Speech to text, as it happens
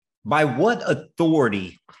By what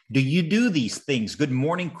authority do you do these things? Good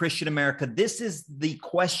morning, Christian America. This is the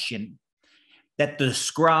question that the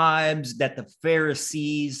scribes, that the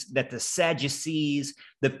Pharisees, that the Sadducees,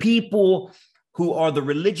 the people who are the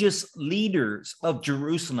religious leaders of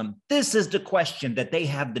Jerusalem, this is the question that they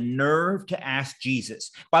have the nerve to ask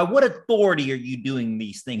Jesus. By what authority are you doing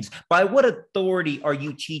these things? By what authority are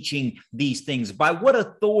you teaching these things? By what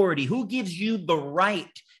authority? Who gives you the right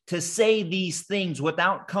to say these things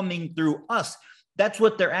without coming through us? That's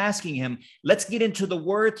what they're asking him. Let's get into the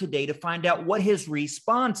word today to find out what his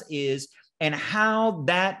response is and how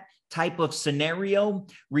that type of scenario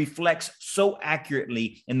reflects so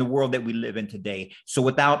accurately in the world that we live in today. So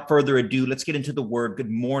without further ado, let's get into the word. Good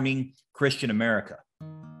morning, Christian America.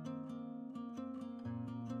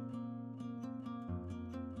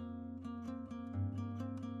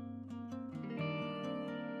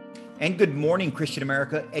 And good morning, Christian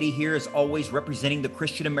America. Eddie here, as always, representing the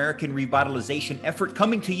Christian American revitalization effort,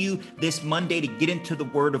 coming to you this Monday to get into the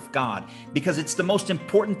Word of God, because it's the most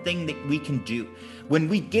important thing that we can do. When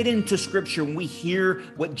we get into Scripture, when we hear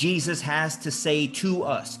what Jesus has to say to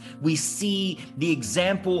us, we see the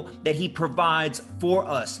example that He provides for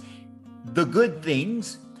us, the good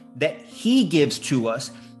things that He gives to us,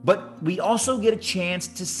 but we also get a chance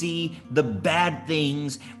to see the bad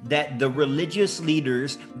things that the religious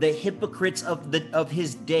leaders, the hypocrites of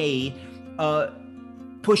his day,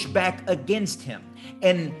 push back against him.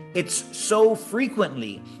 And it's so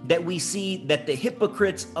frequently that we see that the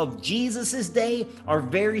hypocrites of Jesus's day are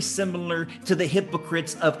very similar to the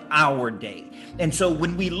hypocrites of our day. And so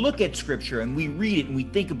when we look at Scripture and we read it and we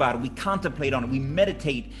think about it, we contemplate on it, we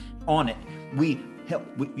meditate on it,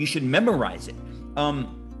 you should memorize it.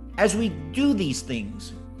 As we do these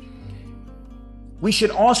things, we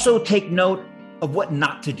should also take note of what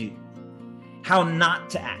not to do, how not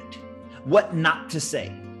to act, what not to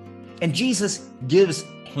say. And Jesus gives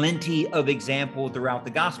plenty of example throughout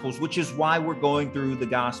the Gospels, which is why we're going through the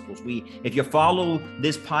Gospels. If you follow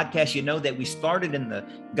this podcast, you know that we started in the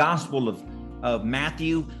Gospel of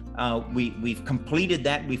Matthew. We've completed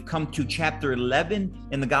that. We've come to chapter 11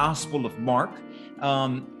 in the Gospel of Mark,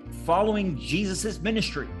 following Jesus's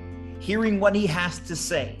ministry, hearing what he has to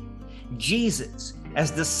say. Jesus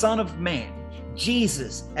as the Son of Man,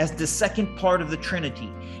 Jesus as the second part of the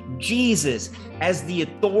Trinity, Jesus as the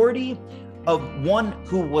authority of one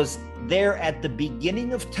who was there at the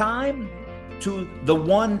beginning of time to the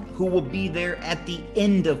one who will be there at the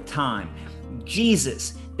end of time.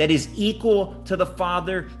 Jesus that is equal to the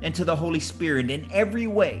Father and to the Holy Spirit in every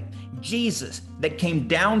way. Jesus that came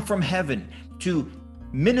down from heaven to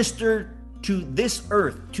minister to this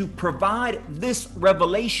earth, to provide this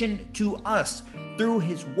revelation to us through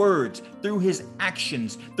his words, through his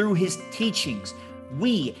actions, through his teachings.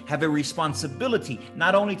 We have a responsibility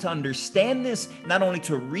not only to understand this, not only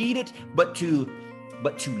to read it, but to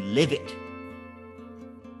live it.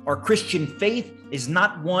 Our Christian faith is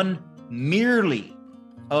not one merely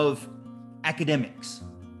of academics.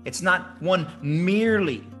 It's not one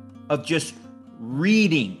merely of just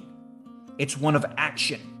reading. It's one of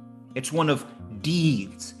action. It's one of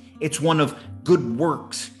deeds. It's one of good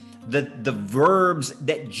works. The verbs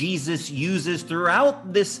that Jesus uses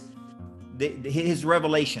throughout his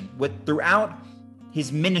revelation, throughout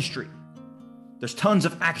his ministry, there's tons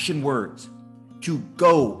of action words: to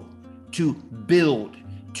go, to build,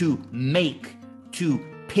 to make, to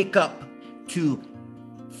pick up, to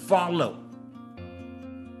follow,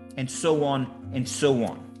 and so on and so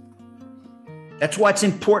on. That's why it's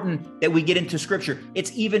important that we get into Scripture.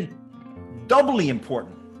 It's even doubly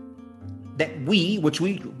important that we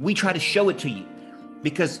try to show it to you,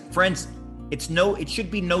 because friends, it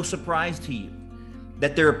should be no surprise to you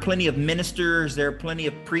that there are plenty of ministers, there are plenty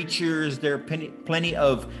of preachers, there are plenty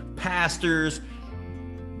of pastors,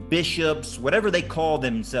 bishops, whatever they call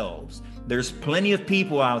themselves. There's plenty of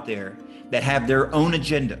people out there that have their own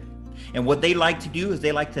agenda. And what they like to do is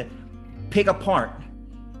they like to pick apart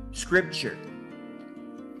Scripture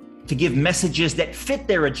to give messages that fit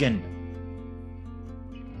their agenda.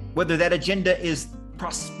 Whether that agenda is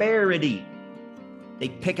prosperity, they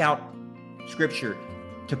pick out Scripture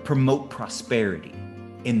to promote prosperity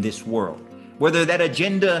in this world. Whether that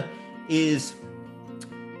agenda is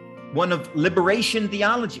one of liberation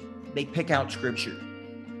theology, they pick out Scripture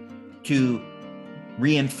to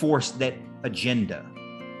reinforce that agenda.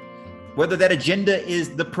 Whether that agenda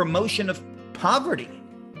is the promotion of poverty,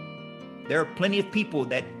 there are plenty of people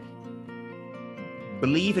that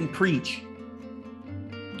believe and preach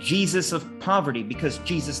Jesus of poverty, because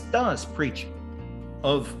Jesus does preach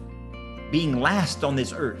of being last on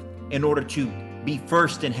this earth in order to be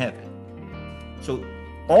first in heaven. So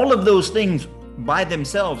All of those things by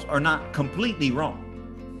themselves are not completely wrong.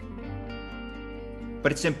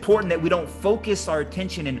 But it's important that we don't focus our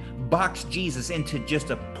attention and box Jesus into just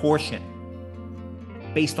a portion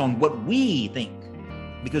based on what we think,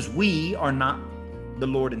 because we are not the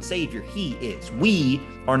Lord and Savior. He is. We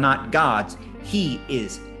are not God's. He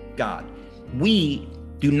is God. We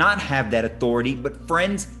do not have that authority, but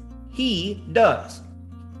friends, He does.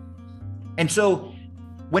 And so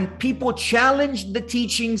when people challenge the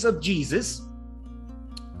teachings of Jesus,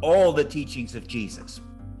 all the teachings of Jesus,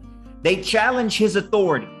 they challenge His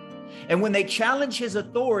authority. And when they challenge His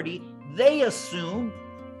authority, they assume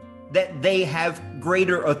that they have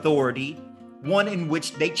greater authority, one in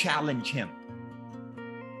which they challenge Him.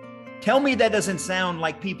 Tell me that doesn't sound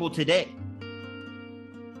like people today.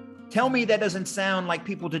 Tell me that doesn't sound like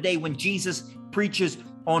people today when Jesus preaches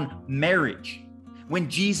on marriage, when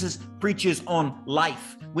Jesus preaches on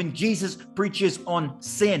life, when Jesus preaches on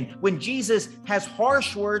sin, when Jesus has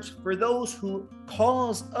harsh words for those who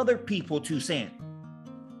cause other people to sin.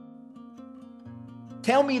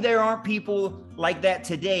 Tell me there aren't people like that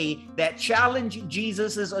today that challenge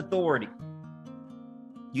Jesus's authority.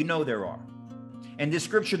 You know there are. And this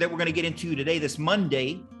scripture that we're going to get into today, this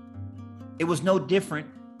Monday, it was no different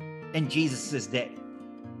in Jesus's day.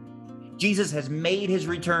 Jesus has made His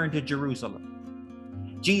return to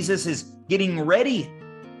Jerusalem. Jesus is getting ready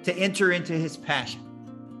to enter into His passion.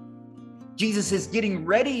 Jesus is getting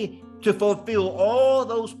ready to fulfill all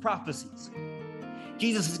those prophecies.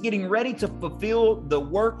 Jesus is getting ready to fulfill the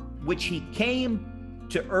work which He came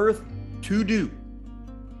to earth to do.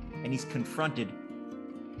 And He's confronted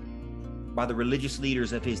by the religious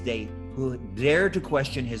leaders of His day who dare to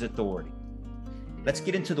question His authority. Let's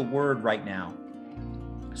get into the Word right now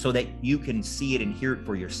so that you can see it and hear it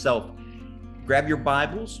for yourself. Grab your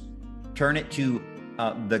Bibles, turn it to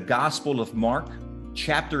the Gospel of Mark,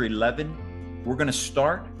 chapter 11. We're going to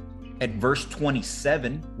start at verse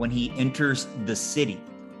 27 when He enters the city.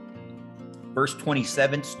 Verse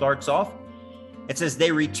 27 starts off. It says,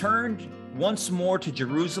 "They returned once more to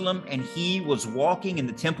Jerusalem, and He was walking in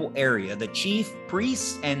the temple area. The chief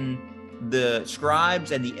priests and the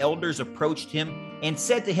scribes and the elders approached Him and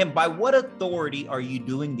said to Him, 'By what authority are you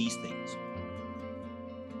doing these things?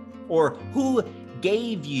 Or who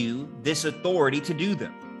gave you this authority to do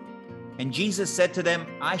them?' And Jesus said to them,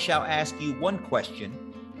 'I shall ask you one question.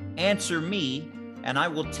 Answer me, and I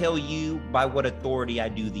will tell you by what authority I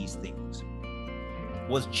do these things.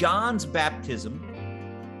 Was John's baptism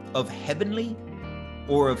of heavenly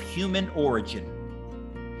or of human origin?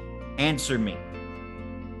 Answer me.'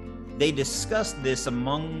 They discussed this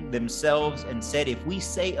among themselves and said, 'If we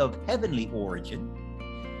say of heavenly origin,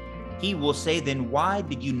 He will say, then why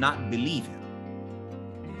did you not believe Him?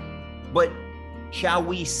 But shall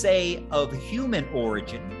we say of human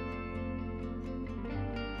origin?'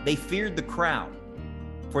 They feared the crowd,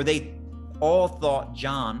 for they all thought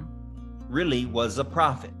John really was a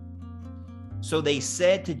prophet. So they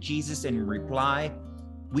said to Jesus in reply,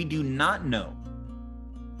 'We do not know.'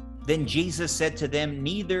 Then Jesus said to them,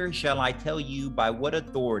 'Neither shall I tell you by what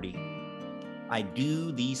authority I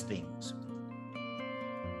do these things.'"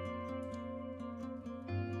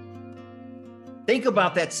 Think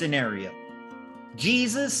about that scenario.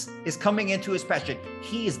 Jesus is coming into His passion.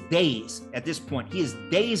 He is days, at this point, He is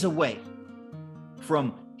days away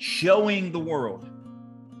from showing the world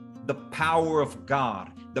the power of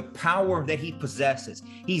God, the power that He possesses.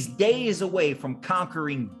 He's days away from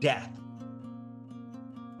conquering death.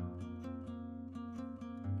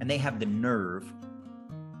 And they have the nerve,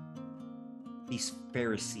 these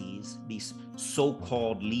Pharisees, these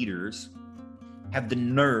so-called leaders, have the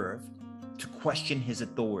nerve to question His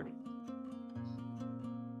authority.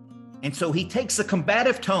 And so He takes a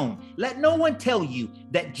combative tone. Let no one tell you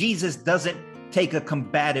that Jesus doesn't take a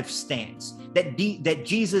combative stance, that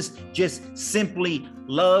Jesus just simply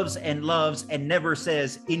loves and never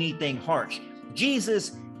says anything harsh.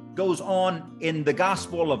 Jesus goes on in the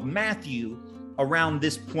Gospel of Matthew around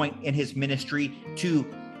this point in His ministry to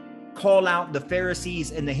call out the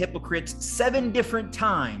Pharisees and the hypocrites 7 different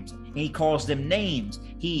times, and He calls them names.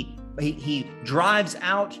 He drives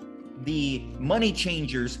out the money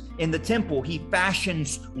changers in the temple. He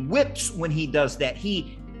fashions whips when He does that.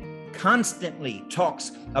 He constantly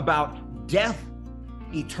talks about death,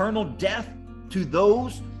 eternal death to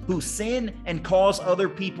those who sin and cause other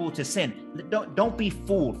people to sin. Don't be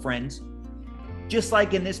fooled, friends. Just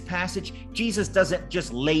like in this passage, Jesus doesn't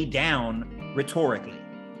just lay down rhetorically.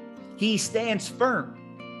 He stands firm.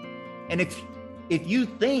 And if you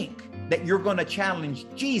think that you're going to challenge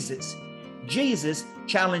Jesus, Jesus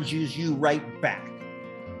challenges you right back.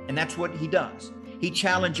 And that's what He does. He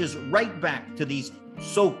challenges right back to these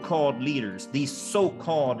so-called leaders, these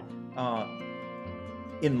so-called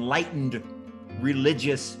enlightened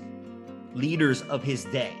religious leaders of his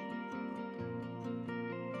day.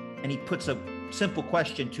 And he puts a simple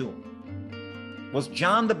question to him. Was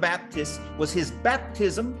John the Baptist, was his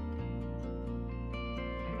baptism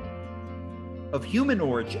of human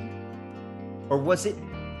origin, or was it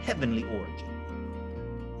heavenly origin?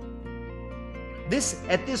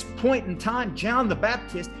 At this point in time, John the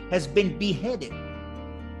Baptist has been beheaded.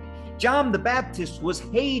 John the Baptist was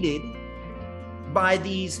hated by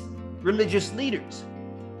these religious leaders.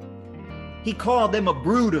 He called them a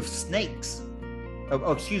brood of snakes, a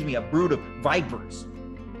brood of vipers.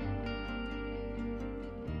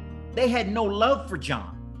 They had no love for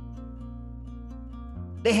John.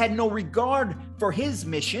 They had no regard for his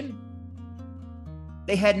mission.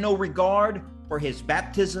 They had no regard for his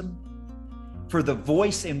baptism, for the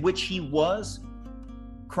voice in which he was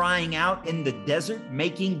crying out in the desert,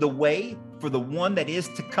 making the way for the one that is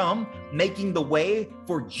to come, making the way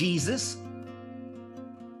for Jesus.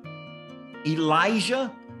 Elijah,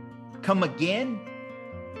 come again.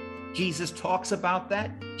 Jesus talks about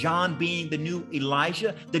that. John being the new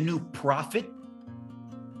Elijah, the new prophet.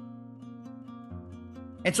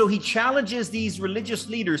 And so he challenges these religious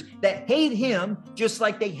leaders that hate him just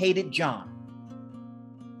like they hated John.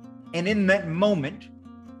 And in that moment,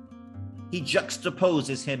 he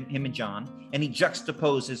juxtaposes him and John, and he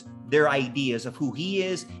juxtaposes their ideas of who he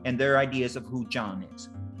is and their ideas of who John is,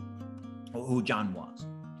 or who John was.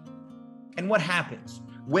 And what happens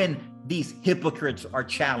when these hypocrites are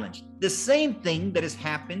challenged? The same thing that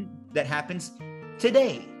happens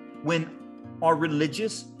today when our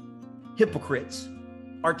religious hypocrites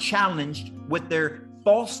are challenged with their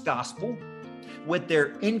false gospel, with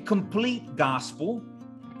their incomplete gospel,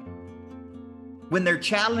 when they're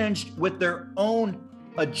challenged with their own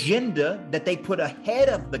agenda that they put ahead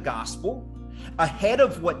of the gospel, ahead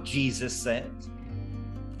of what Jesus says,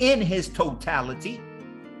 in his totality,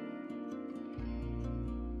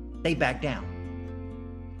 they back down.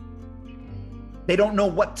 They don't know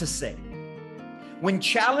what to say. When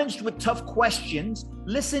challenged with tough questions,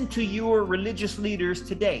 listen to your religious leaders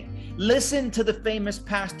today. Listen to the famous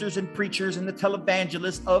pastors and preachers and the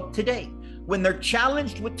televangelists of today. When they're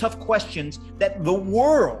challenged with tough questions that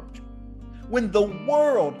when the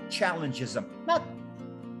world challenges them, not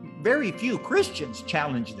very few Christians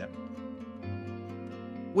challenge them,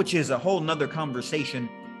 which is a whole nother conversation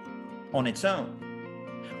on its own.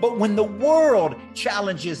 But when the world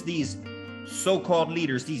challenges these so-called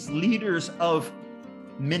leaders, these leaders of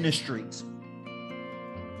ministries,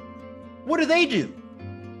 what do?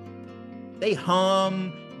 They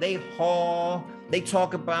hum, they haw, they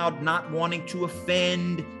talk about not wanting to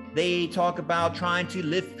offend, they talk about trying to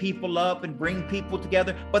lift people up and bring people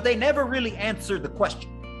together, but they never really answer the question.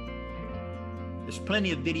 There's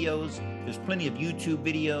plenty of videos, there's plenty of YouTube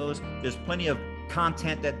videos, there's plenty of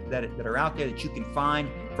content that are out there that you can find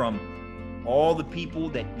from all the people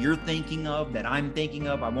that you're thinking of, that I'm thinking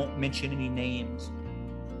of. I won't mention any names.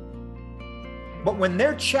 But when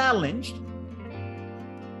they're challenged,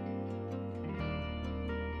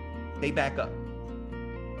 they back up.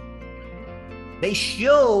 They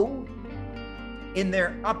show in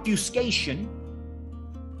their obfuscation,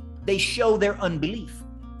 they show their unbelief.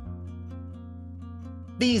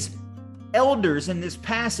 These elders in this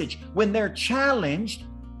passage, when they're challenged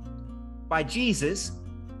by Jesus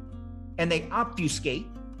and they obfuscate,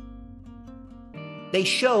 they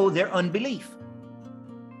show their unbelief.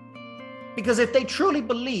 Because if they truly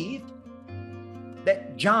believed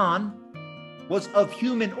that John was of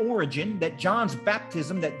human origin, that John's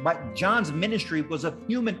baptism, that John's ministry was of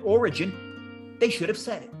human origin, they should have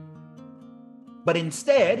said it. But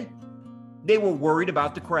instead, they were worried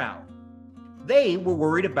about the crowd. They were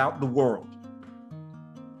worried about the world.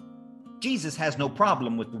 Jesus has no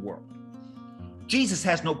problem with the world. Jesus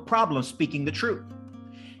has no problem speaking the truth.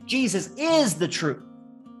 Jesus is the truth.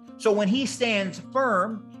 So when he stands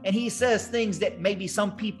firm and he says things that maybe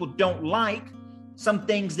some people don't like, some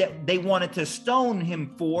things that they wanted to stone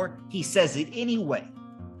him for, he says it anyway.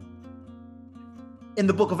 In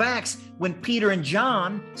the book of Acts, when Peter and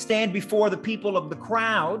John stand before the people of the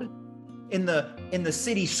crowd in the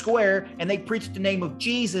city square and they preach the name of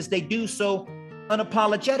Jesus, they do so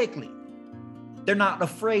unapologetically. They're not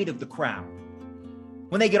afraid of the crowd.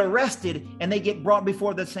 When they get arrested and they get brought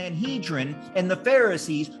before the Sanhedrin and the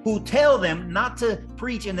Pharisees, who tell them not to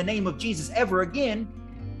preach in the name of Jesus ever again,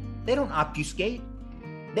 they don't obfuscate.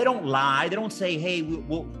 They don't lie. They don't say, hey,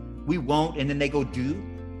 we won't, and then they go do.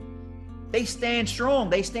 They stand strong.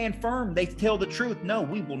 They stand firm. They tell the truth. No,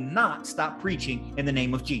 we will not stop preaching in the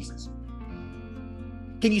name of Jesus.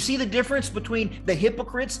 Can you see the difference between the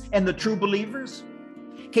hypocrites and the true believers?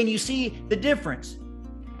 Can you see the difference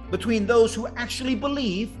between those who actually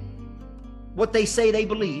believe what they say they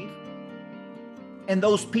believe and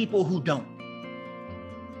those people who don't?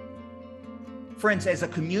 Friends, as a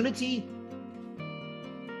community,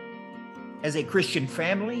 as a Christian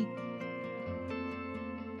family,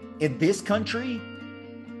 in this country,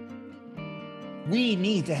 we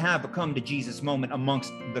need to have a come to Jesus moment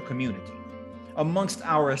amongst the community, amongst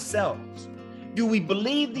ourselves. Do we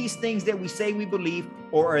believe these things that we say we believe,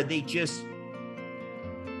 or are they just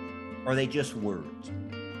words?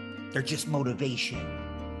 They're just motivation.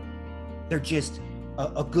 They're just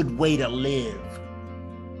a good way to live.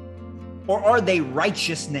 Or are they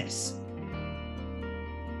righteousness?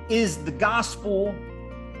 Is the gospel,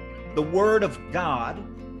 the word of God,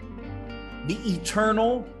 the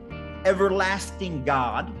eternal, everlasting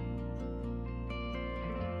God?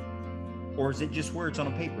 Or is it just words on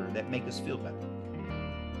a paper that make us feel better?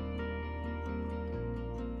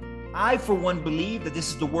 I, for one, believe that this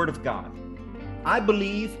is the word of God. I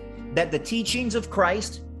believe that the teachings of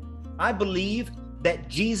Christ, I believe that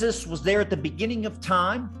Jesus was there at the beginning of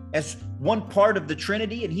time as one part of the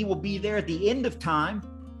Trinity, and he will be there at the end of time,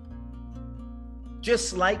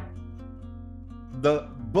 just like the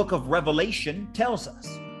book of Revelation tells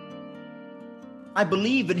us. I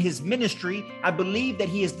believe in his ministry. I believe that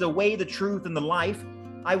he is the way, the truth, and the life.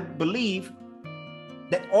 I believe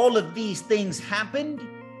that all of these things happened,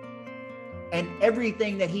 and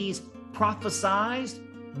everything that he's prophesied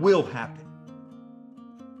will happen.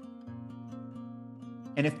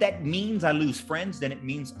 And if that means I lose friends, then it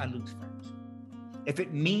means I lose friends. If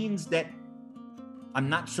it means that I'm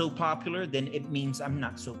not so popular, then it means I'm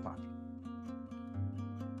not so popular.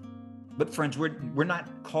 But friends, we're not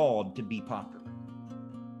called to be popular.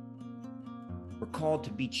 We're called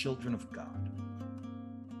to be children of God.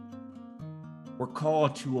 We're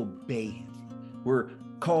called to obey him. We're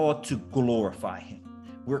called to glorify him.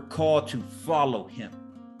 We're called to follow him.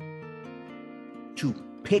 To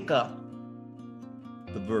pick up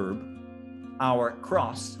the verb, our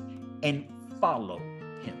cross, and follow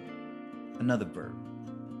him. Another verb,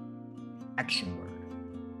 action word.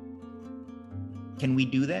 Can we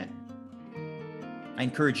do that? I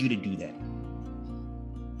encourage you to do that.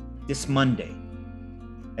 This Monday,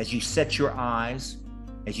 as you set your eyes,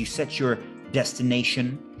 as you set your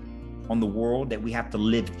destination on the world that we have to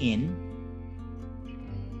live in,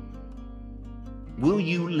 will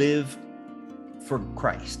you live for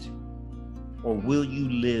Christ, or will you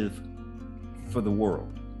live for the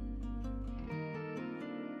world?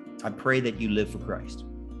 I pray that you live for Christ.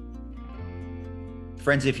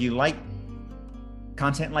 Friends, if you like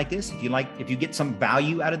content like this, if you get some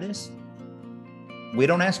value out of this, we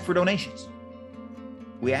don't ask for donations.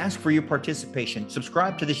 We ask for your participation.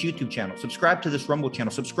 Subscribe to this YouTube channel, subscribe to this Rumble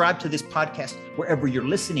channel, subscribe to this podcast wherever you're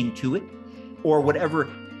listening to it, or whatever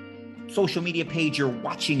social media page you're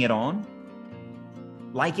watching it on.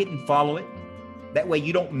 Like it and follow it. That way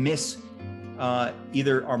you don't miss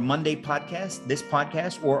either our Monday podcast, this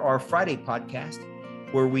podcast, or our Friday podcast,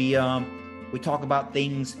 where we talk about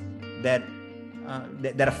things that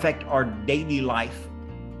affect our daily life,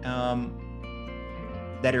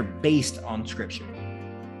 that are based on Scripture.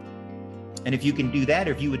 And if you can do that,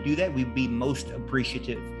 or if you would do that, we'd be most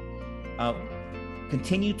appreciative.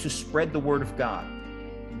 Continue to spread the word of God.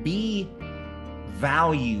 Be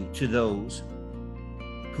value to those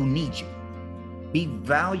who need you. Be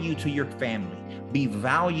value to your family. Be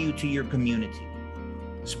value to your community.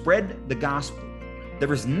 Spread the gospel.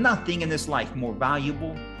 There is nothing in this life more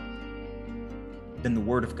valuable than the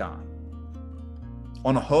word of God,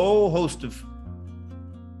 on a whole host of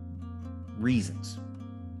reasons.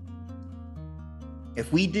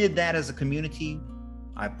 If we did that as a community,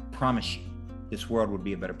 I promise you, this world would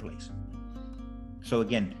be a better place. So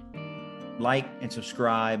again, like and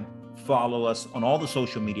subscribe, follow us on all the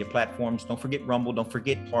social media platforms. Don't forget Rumble, don't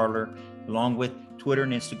forget Parler, along with Twitter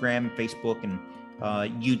and Instagram and Facebook and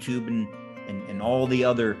YouTube and all the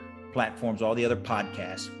other platforms, all the other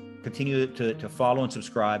podcasts. Continue to follow and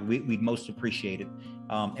subscribe. We'd most appreciate it.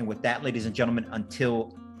 And with that, ladies and gentlemen,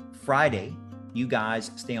 until Friday, you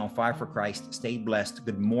guys stay on fire for Christ. Stay blessed.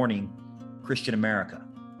 Good morning, Christian America.